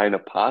a sign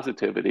of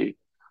positivity,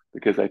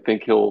 because I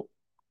think he'll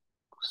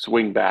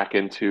swing back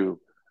into,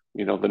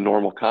 the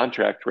normal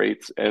contract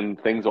rates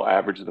and things will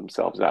average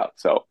themselves out.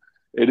 So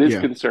it is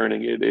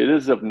concerning. It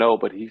is of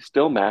note, but he's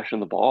still mashing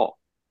the ball.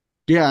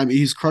 Yeah, I mean,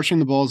 he's crushing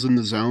the balls in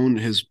the zone.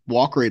 His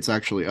walk rate's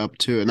actually up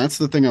too. And that's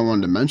the thing I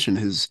wanted to mention.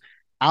 His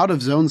out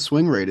of zone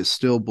swing rate is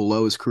still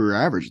below his career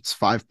average. It's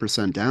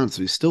 5% down.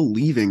 So he's still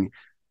leaving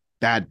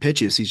bad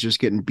pitches. He's just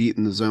getting beat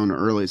in the zone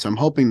early. So I'm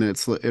hoping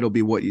that it'll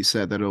be what you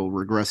said, that it'll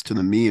regress to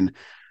the mean.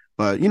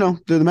 But,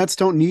 the Mets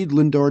don't need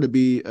Lindor to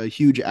be a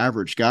huge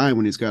average guy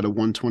when he's got a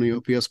 120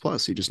 OPS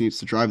plus. He just needs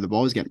to drive the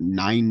ball. He's got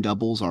 9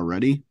 doubles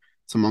already.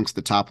 It's amongst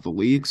the top of the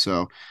league.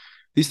 So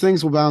these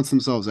things will balance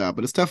themselves out,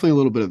 but it's definitely a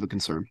little bit of a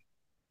concern.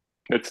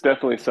 It's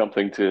definitely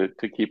something to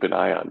keep an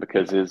eye on,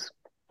 because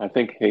I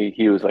think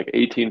he was like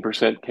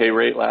 18% K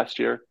rate last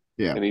year.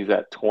 Yeah. And he's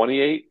at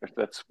 28.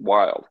 That's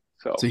wild.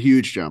 So it's a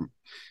huge jump.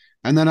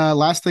 And then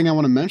last thing I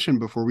want to mention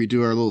before we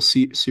do our little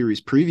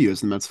series preview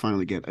is the Mets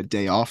finally get a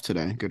day off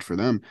today. Good for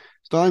them.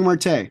 Starling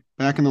Marte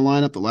back in the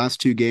lineup the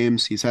last 2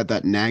 games. He's had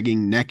that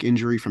nagging neck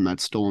injury from that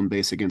stolen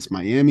base against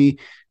Miami.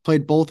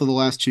 Played both of the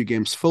last 2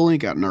 games fully.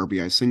 Got an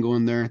RBI single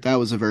in there. That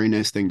was a very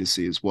nice thing to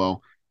see as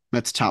well.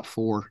 Mets top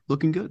 4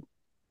 looking good.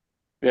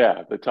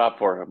 Yeah, the top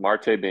 4.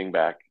 Marte being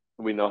back.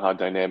 We know how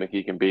dynamic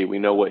he can be. We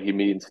know what he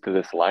means to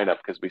this lineup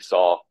because we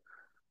saw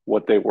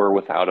what they were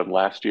without him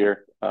last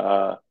year.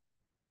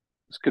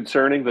 It's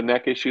concerning, the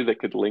neck issue that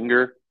could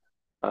linger.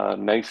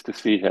 Nice to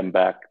see him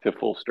back to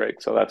full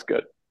strength, so that's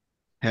good.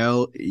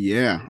 Hell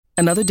yeah.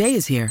 Another day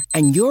is here,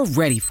 and you're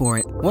ready for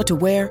it. What to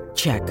wear?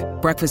 Check.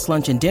 Breakfast,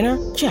 lunch, and dinner?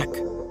 Check.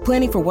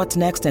 Planning for what's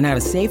next and how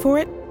to save for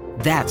it?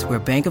 That's where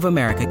Bank of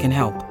America can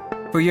help.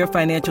 For your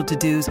financial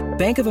to-dos,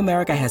 Bank of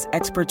America has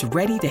experts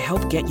ready to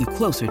help get you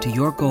closer to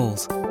your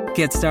goals.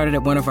 Get started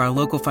at one of our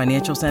local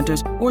financial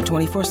centers or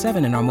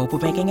 24/7 in our mobile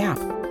banking app.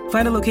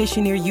 Find a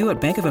location near you at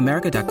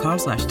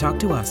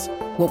bankofamerica.com/talktous.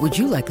 What would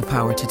you like the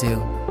power to do?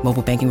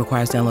 Mobile banking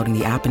requires downloading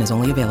the app and is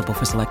only available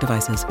for select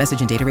devices. Message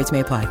and data rates may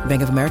apply.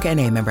 Bank of America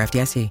N.A., member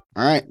FDIC.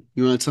 All right.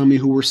 You want to tell me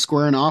who we're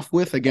squaring off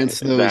with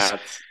against those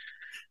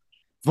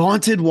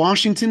vaunted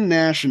Washington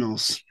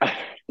Nationals?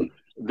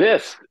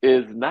 This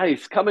is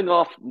nice. Coming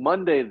off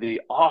Monday,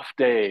 the off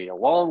day, a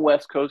long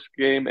West Coast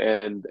game,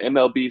 and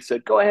MLB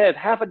said, go ahead,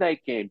 have a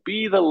night game.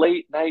 Be the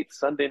late night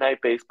Sunday night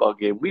baseball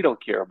game. We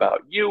don't care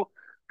about you.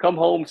 Come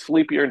home,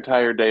 sleep your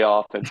entire day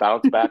off, and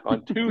bounce back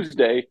on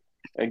Tuesday.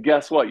 And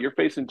guess what? You're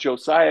facing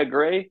Josiah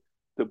Gray,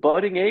 the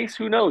budding ace.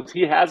 Who knows?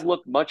 He has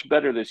looked much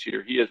better this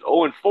year. He is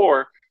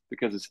 0-4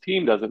 because his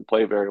team doesn't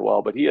play very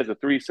well, but he has a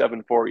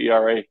 3.74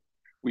 ERA.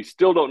 We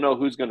still don't know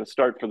who's going to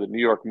start for the New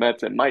York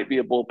Mets. It might be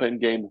a bullpen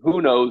game.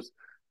 Who knows?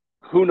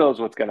 Who knows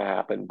what's going to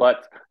happen?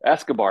 But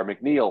Escobar,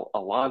 McNeil,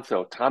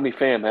 Alonso, Tommy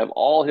Pham have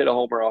all hit a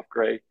homer off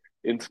Gray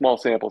in small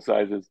sample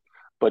sizes.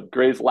 But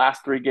Gray's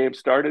last 3 games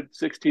started,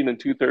 16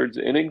 2/3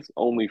 innings,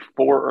 only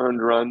 4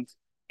 earned runs,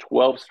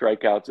 12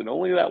 strikeouts, and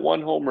only that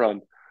 1 home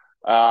run.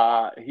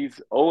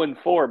 He's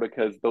 0-4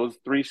 because those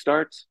 3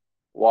 starts,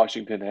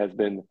 Washington has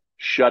been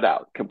shut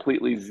out,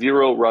 completely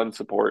 0 run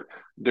support,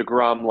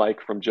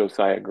 DeGrom-like from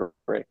Josiah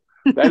Gray.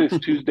 That is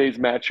Tuesday's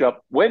matchup.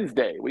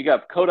 Wednesday, we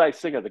got Kodai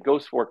Senga, the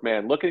Ghost Fork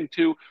man, looking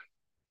to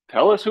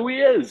tell us who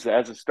he is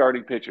as a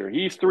starting pitcher.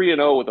 He's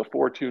 3-0 with a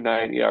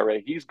 4.29 ERA.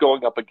 He's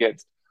going up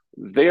against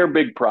their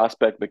big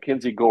prospect,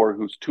 Mackenzie Gore,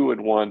 who's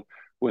 2-1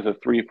 with a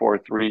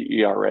 3.43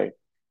 ERA.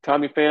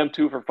 Tommy Pham,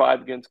 2 for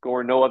 5 against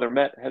Gore. No other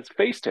Met has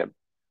faced him.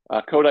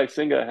 Kodai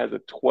Senga has a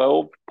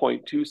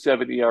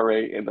 12.27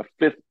 ERA in the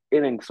 5th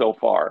inning so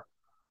far.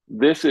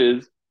 This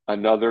is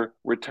another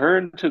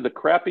return to the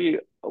crappy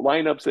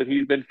lineups that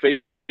he's been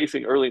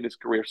facing early in his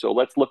career. So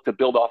let's look to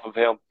build off of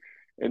him.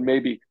 And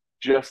maybe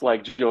just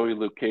like Joey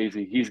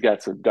Lucchesi, he's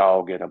got some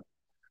dog in him.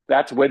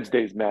 That's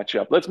Wednesday's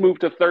matchup. Let's move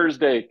to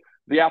Thursday.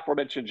 The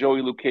aforementioned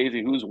Joey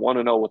Lucchesi, who's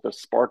 1-0 with a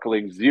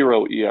sparkling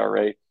 0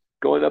 ERA,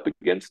 going up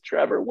against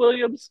Trevor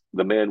Williams,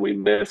 the man we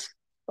miss.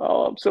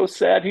 Oh, I'm so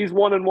sad. He's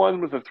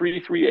 1-1 with a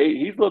 3.38.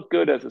 He's looked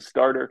good as a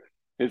starter.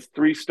 His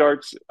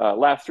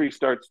last 3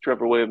 starts,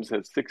 Trevor Williams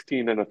has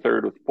 16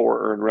 1/3 with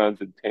 4 earned runs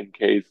and 10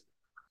 Ks.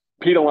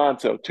 Pete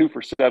Alonso, 2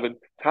 for 7.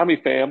 Tommy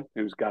Pham,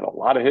 who's got a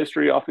lot of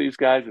history off these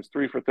guys, is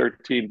 3 for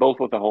 13, both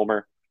with a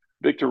homer.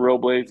 Victor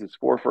Robles is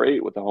 4 for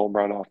 8 with a home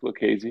run off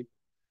Lucchesi.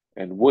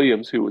 And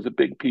Williams, who was a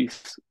big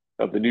piece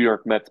of the New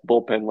York Mets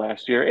bullpen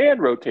last year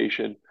and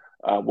rotation,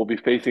 will be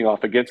facing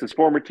off against his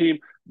former team.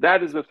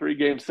 That is the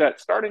 3-game set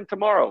starting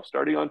tomorrow,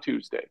 starting on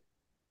Tuesday.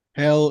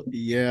 Hell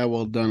yeah.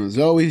 Well done as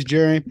always,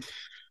 Jerry.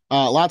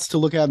 Lots to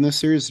look at in this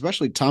series,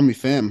 especially Tommy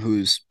Pham,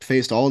 who's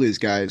faced all these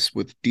guys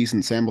with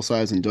decent sample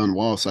size and done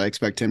well. So I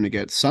expect him to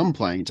get some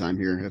playing time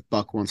here if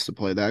Buck wants to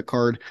play that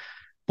card.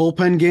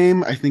 Bullpen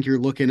game, I think you're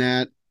looking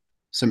at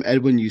some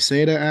Edwin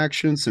Uceda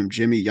action, some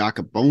Jimmy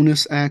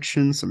Yacobonis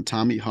action, some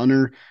Tommy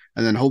Hunter,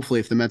 and then hopefully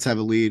if the Mets have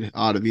a lead,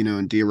 Ottavino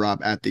and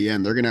D-Rob at the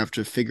end, they're going to have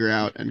to figure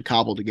out and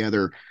cobble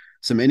together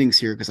some innings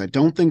here because I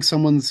don't think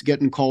someone's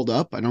getting called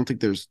up. I don't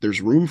think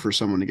there's room for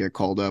someone to get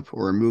called up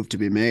or a move to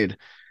be made.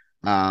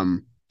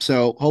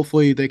 So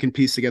hopefully they can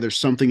piece together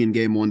something in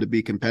game 1 to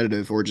be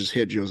competitive or just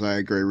hit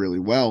Josiah Gray really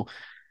well.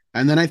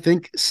 And then I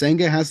think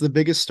Senga has the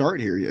biggest start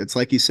here. It's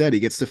like you said,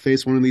 he gets to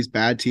face one of these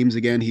bad teams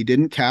again. He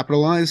didn't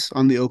capitalize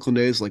on the Oakland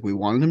A's like we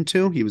wanted him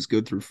to. He was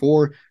good through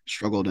 4,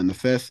 struggled in the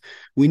 5th.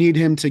 We need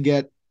him to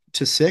get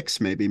to 6,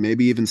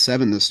 maybe even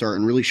 7 to start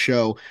and really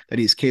show that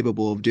he's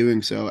capable of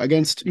doing so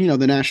against, the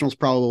Nationals'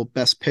 probable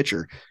best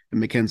pitcher in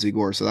Mackenzie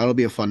Gore. So that'll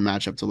be a fun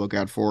matchup to look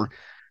out for. And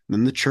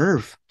then the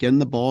Churve, getting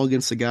the ball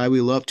against the guy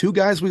we love. 2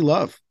 guys we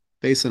love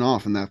facing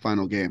off in that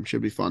final game.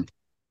 Should be fun.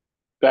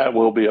 That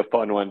will be a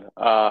fun one.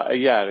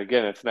 Yeah,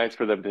 again, it's nice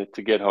for them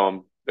to get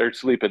home. They're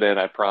sleeping in,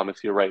 I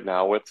promise you right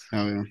now. It's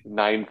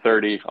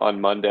 9:30 on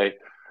Monday.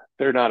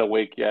 They're not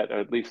awake yet, or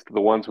at least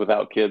the ones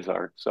without kids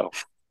aren't. So,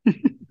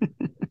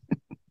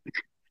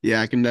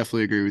 yeah, I can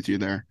definitely agree with you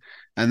there.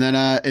 And then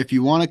if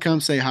you want to come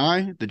say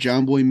hi, the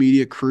John Boy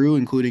Media crew,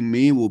 including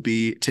me, will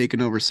be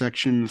taking over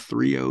section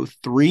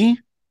 303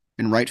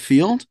 in right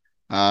field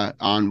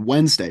on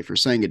Wednesday for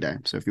Senga Day.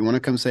 So if you want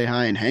to come say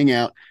hi and hang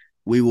out,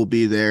 we will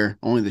be there.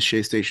 Only the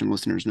Shea Station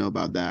listeners know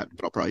about that,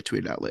 but I'll probably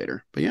tweet it out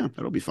later. But yeah,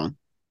 that'll be fun.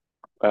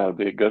 That'll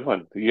be a good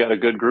one. You got a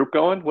good group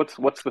going? What's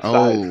the size?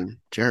 Oh,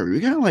 Jared,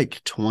 we got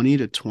like 20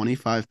 to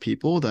 25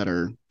 people that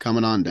are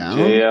coming on down.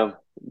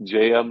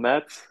 JM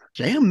Mets?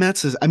 JM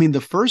Mets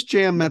the first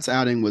JM Mets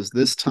outing was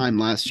this time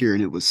last year,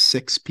 and it was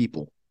 6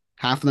 people.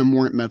 Half of them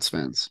weren't Mets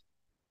fans.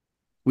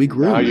 We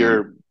grew.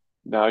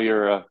 Now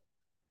you're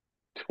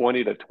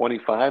 20 to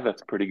 25.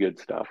 That's pretty good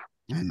stuff.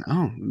 I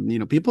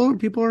know. People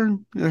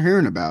are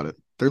hearing about it.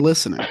 They're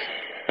listening.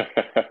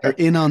 They're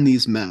in on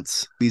these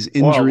Mets, these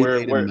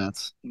injury-laden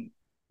Mets.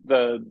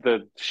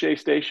 The Shea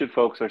Station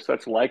folks are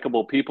such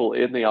likable people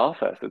in the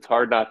office. It's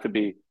hard not to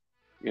be,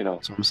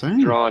 That's what I'm saying.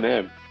 Drawn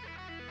in.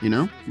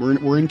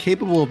 We're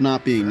incapable of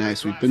not being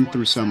nice. We've been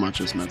through so much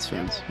as Mets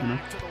fans.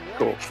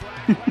 Cool.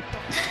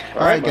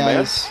 All right,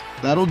 guys.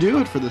 that'll do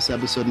it for this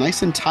episode.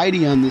 Nice and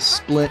tidy on this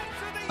split.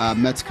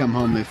 Mets come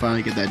home. They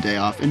finally get that day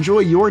off. Enjoy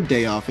your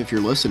day off if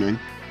you're listening.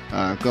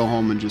 Go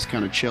home and just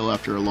kind of chill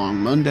after a long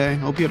Monday.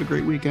 Hope you had a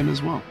great weekend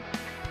as well.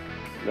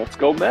 Let's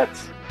go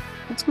Mets.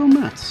 Let's go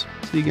Mets.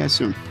 See you guys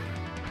soon.